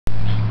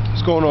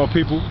What's going on,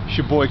 people? It's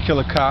your boy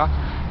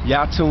Killah.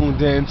 Y'all tuned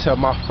in to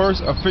my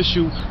first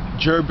official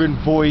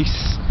Jurban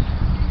voice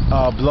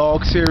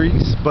blog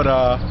series. But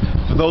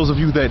for those of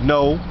you that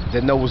know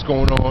what's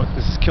going on,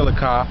 this is Killah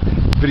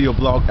video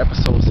blog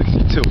episode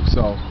 62.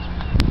 So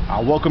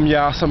I welcome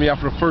y'all, some of y'all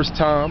for the first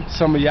time,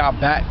 some of y'all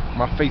back,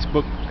 my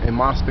Facebook and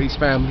MySpace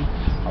family.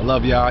 I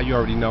love y'all, you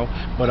already know.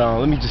 But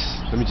let me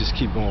just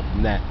keep going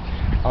from that.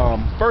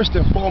 First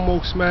and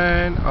foremost,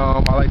 man,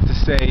 I like to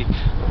say,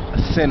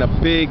 send a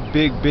big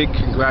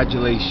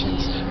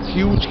congratulations,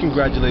 huge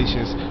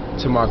congratulations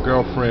to my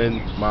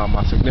girlfriend,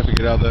 my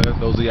significant other.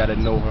 Those of y'all that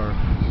know her,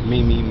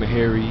 Mimi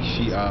Mahari.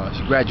 She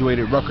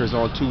graduated Rutgers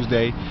on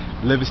Tuesday,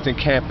 Livingston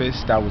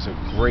campus. That was a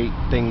great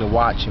thing to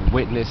watch and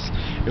witness.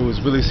 It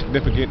was really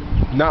significant,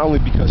 not only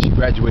because she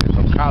graduated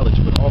from college,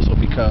 but also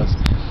because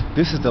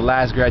this is the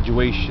last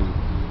graduation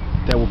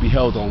that will be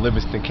held on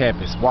Livingston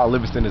campus, while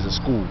Livingston is a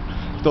school.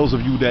 Those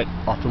of you that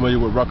are familiar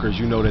with Rutgers,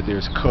 you know that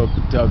there's Cook,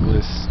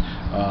 Douglas,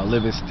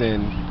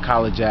 Livingston,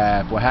 College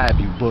Ave, what have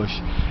you, Bush,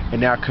 and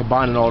now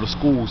combining all the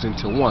schools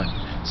into one.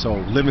 So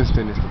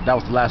Livingston that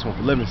was the last one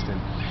for Livingston,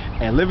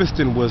 and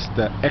Livingston was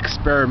the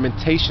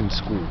experimentation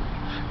school.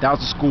 That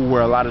was the school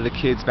where a lot of the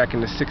kids back in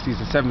the 60s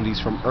and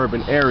 70s from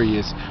urban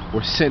areas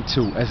were sent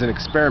to as an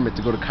experiment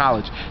to go to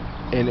college,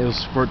 and it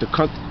was for the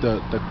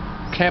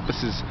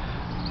campus's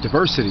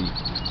diversity.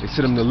 They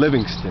sent them to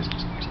Livingston,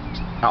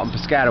 out in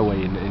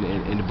Piscataway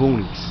in the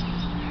boonies,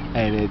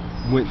 and it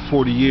went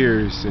 40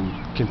 years and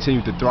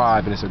continued to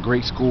thrive, and it's a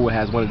great school. It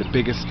has one of the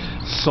biggest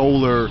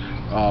solar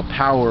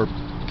power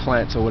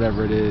plants or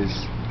whatever it is,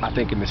 I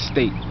think, in the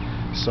state.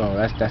 So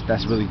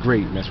that's really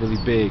great, and that's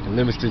really big. And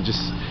Livingston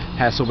just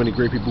has so many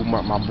great people.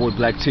 My boy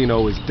Black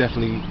Tino is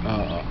definitely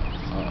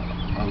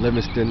a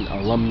Livingston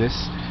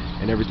alumnus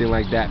and everything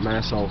like that,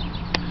 man. So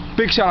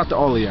big shout out to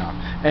all of y'all.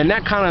 And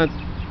that kind of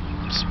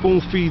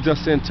spoon feeds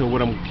us into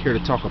what I'm here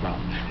to talk about.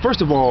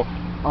 First of all,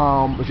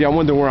 if y'all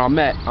wonder where I'm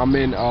at, I'm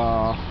in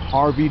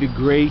Harvey de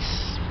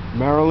Grace,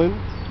 Maryland.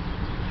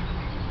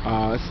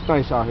 It's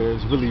nice out here.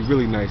 It's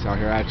really nice out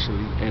here,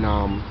 actually. And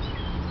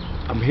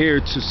I'm here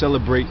to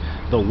celebrate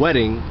the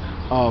wedding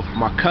of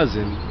my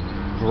cousin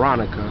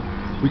Veronica.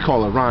 We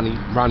call her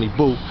Ronnie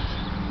Boo.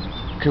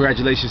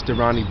 Congratulations to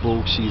Ronnie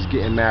Boo. She's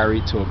getting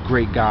married to a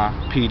great guy,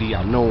 Petey.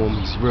 I know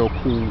him. He's real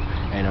cool,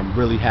 and I'm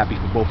really happy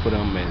for both of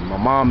them. And my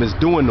mom is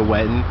doing the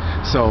wedding,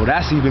 so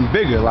that's even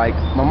bigger. Like,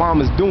 my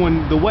mom is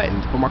doing the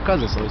wedding for my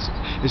cousin, so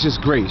it's just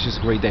great. It's just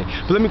a great day.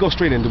 But let me go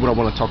straight into what I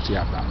want to talk to you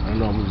about. I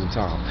know I'm losing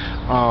time.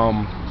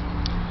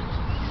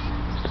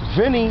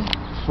 Vinny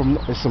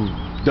from, there's some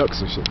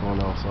ducks and shit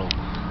going on. So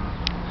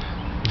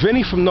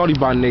Vinny from Naughty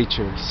by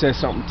Nature said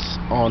something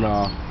on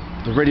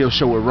the radio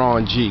show with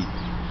Ron G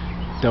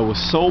that was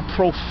so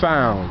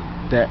profound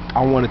that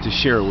I wanted to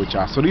share it with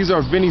y'all. So these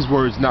are Vinny's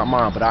words, not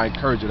mine, but I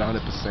encourage it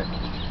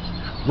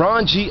 100%.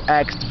 Ron G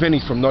asked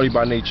Vinny from Naughty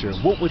by Nature,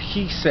 what would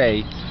he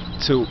say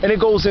to, and it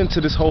goes into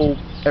this whole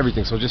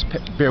everything, so just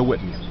bear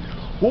with me.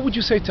 What would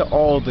you say to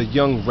all the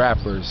young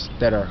rappers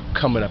that are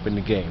coming up in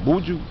the game? What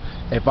would you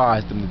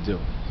advise them to do?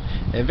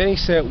 And Vinny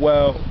said,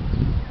 well,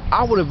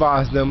 I would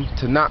advise them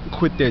to not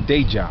quit their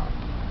day job.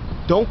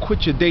 Don't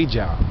quit your day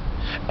job.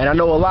 And I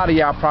know a lot of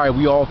y'all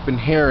probably, we all been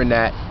hearing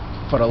that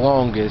for the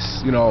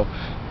longest, you know,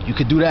 you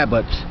could do that,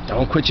 but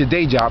don't quit your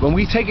day job. And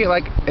we take it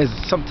like as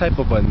some type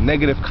of a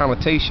negative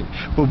connotation.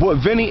 But what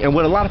Vinny and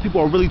what a lot of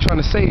people are really trying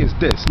to say is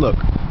this: look,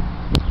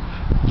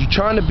 you're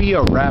trying to be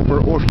a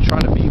rapper, or if you're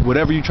trying to be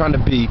whatever you're trying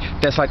to be,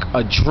 that's like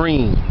a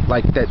dream,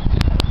 like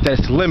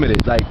that's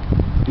limited. Like,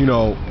 you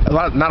know,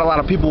 not a lot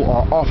of people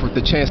are offered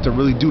the chance to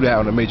really do that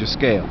on a major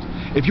scale.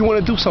 If you want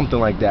to do something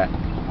like that,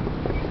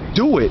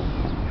 do it,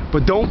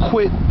 but don't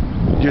quit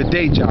your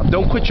day job.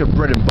 Don't quit your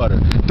bread and butter.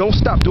 Don't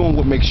stop doing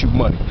what makes you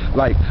money.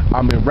 Like,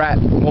 I'm in rap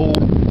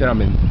mode, then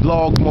I'm in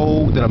vlog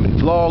mode, then I'm in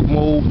vlog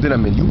mode, then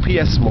I'm in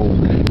UPS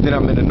mode, then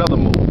I'm in another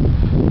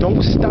mode.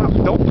 Don't stop.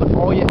 Don't put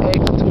all your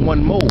eggs into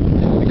one mold,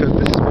 because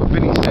this is what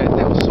Vinny said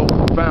that was so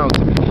profound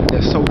to me.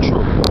 That's so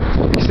true.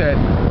 He said,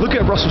 look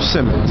at Russell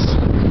Simmons.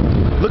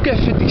 Look at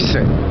 50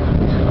 Cent.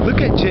 Look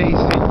at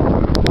Jay-Z.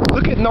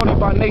 Look at Naughty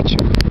by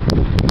Nature.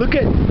 Look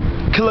at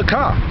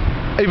Killah.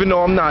 Even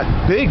though I'm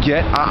not big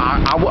yet,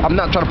 I'm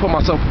not trying to put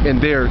myself in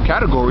their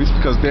categories,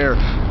 because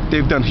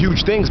they've done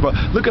huge things. But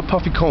look at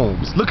Puffy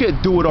Combs. Look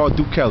at Do It All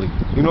Do Kelly.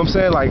 You know what I'm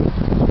saying? Like,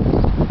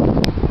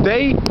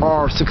 they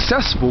are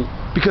successful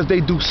because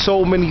they do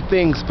so many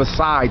things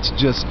besides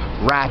just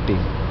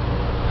rapping.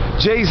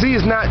 Jay-Z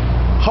is not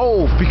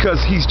Hove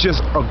because he's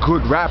just a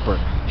good rapper.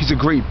 He's a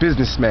great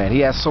businessman. He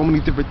has so many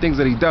different things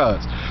that he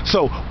does.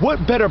 So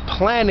what better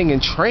planning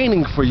and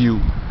training for you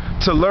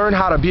to learn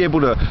how to be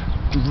able to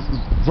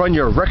run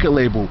your record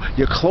label,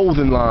 your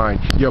clothing line,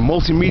 your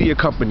multimedia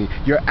company,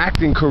 your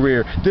acting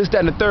career, this, that,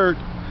 and the third,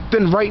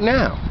 than right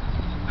now?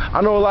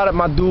 I know a lot of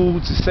my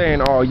dudes are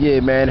saying, oh yeah,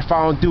 man, if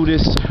I don't do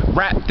this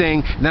rap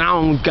thing, then I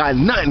don't got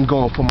nothing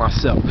going for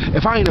myself.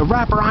 If I ain't a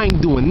rapper, I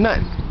ain't doing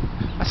nothing.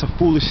 That's a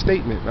foolish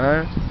statement,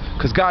 man,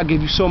 because God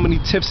gave you so many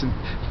tips and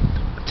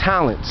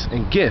talents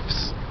and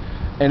gifts,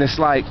 and it's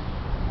like,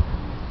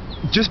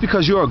 just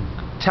because you're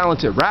a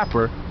talented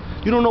rapper,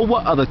 you don't know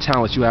what other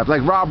talents you have.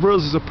 Like Rob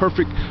Reels is a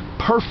perfect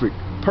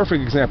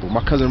example.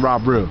 My cousin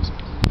Rob Reels.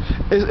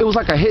 It was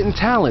like a hidden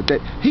talent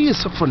that he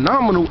is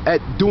phenomenal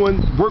at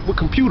doing work with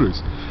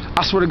computers.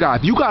 I swear to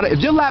God, if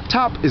your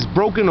laptop is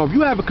broken or if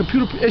you have a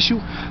computer issue,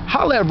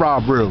 holla at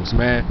Rob Reels,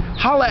 man.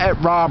 Holla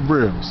at Rob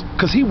Reels,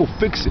 cause he will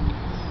fix it.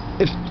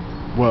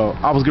 Well,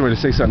 I was getting ready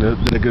to say something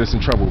that'll get us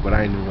in trouble, but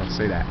I ain't even gonna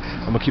say that.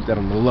 I'm gonna keep that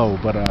on the low.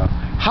 But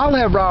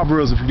holla at Rob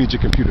Reels if you need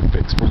your computer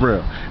fixed, for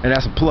real. And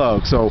that's a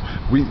plug. So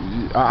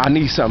I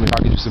need something if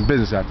I can do some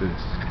business after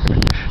this.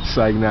 It's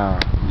like, nah,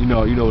 you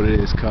know what it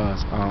is,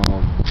 cuz.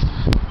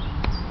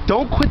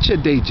 Don't quit your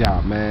day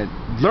job, man.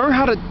 Learn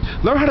how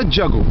to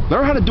juggle.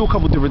 Learn how to do a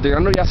couple different things. I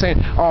know y'all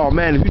saying, oh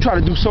man, if you try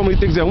to do so many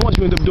things at once,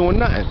 you end up doing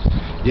nothing.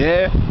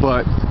 Yeah,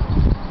 but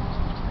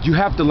you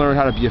have to learn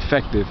how to be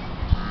effective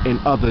in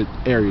other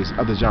areas,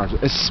 other genres,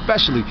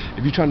 especially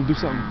if you're trying to do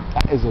something.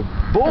 That is a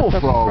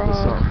bullfrog or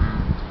something.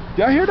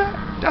 Y'all hear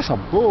that? That's a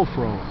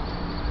bullfrog.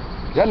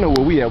 Y'all know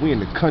where we at. We in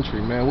the country,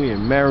 man. We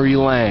in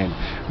Maryland.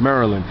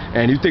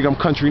 And you think I'm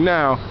country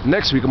now?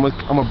 Next week I'm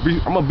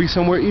gonna be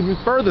somewhere even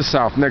further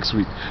south next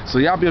week. So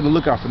y'all be on the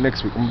lookout for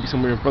next week. I'm gonna be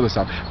somewhere even further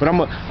south. But I'm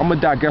gonna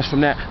digress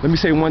from that. Let me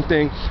say one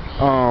thing.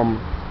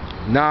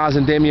 Nas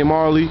and Damian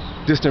Marley,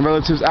 Distant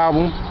Relatives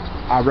album.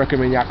 I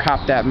recommend y'all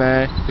cop that,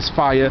 man. It's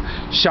fire.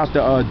 Shout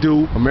to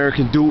Do.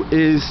 American Do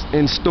is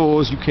in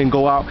stores. You can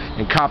go out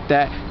and cop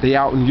that. They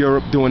out in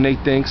Europe doing their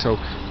thing. So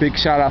big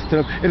shout outs to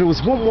them. And there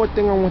was one more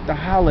thing I want to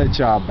holler at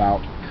y'all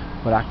about,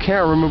 but I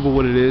can't remember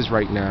what it is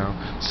right now.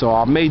 So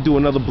I may do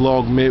another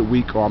blog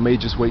midweek, or I may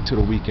just wait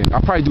till the weekend.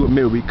 I'll probably do it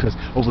midweek, because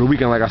over the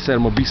weekend, like I said,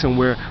 I'm going to be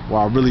somewhere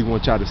where I really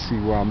want y'all to see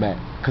where I'm at.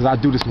 Because I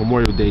do this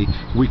Memorial Day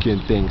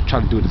weekend thing.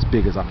 Try to do it as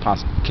big as I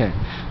possibly can.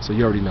 So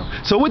you already know.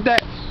 So with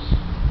that,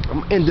 I'm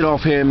gonna end it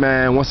off here,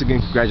 man. Once again,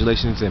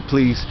 congratulations, and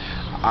please,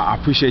 I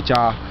appreciate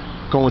y'all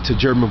going to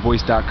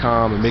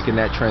JurbanVoice.com and making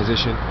that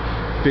transition.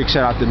 Big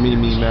shout out to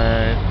Mimi,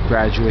 man,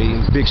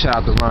 graduating. Big shout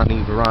out to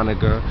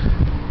Veronica,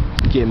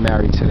 getting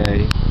married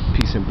today.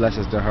 Peace and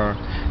blessings to her.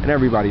 And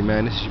everybody,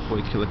 man, this is your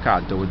boy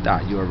Killah, do or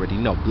die. You already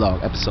know.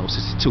 Blog episode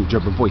 62,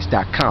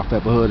 JurbanVoice.com,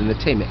 Forever Hood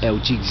Entertainment,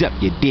 LG Zep,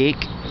 you dig?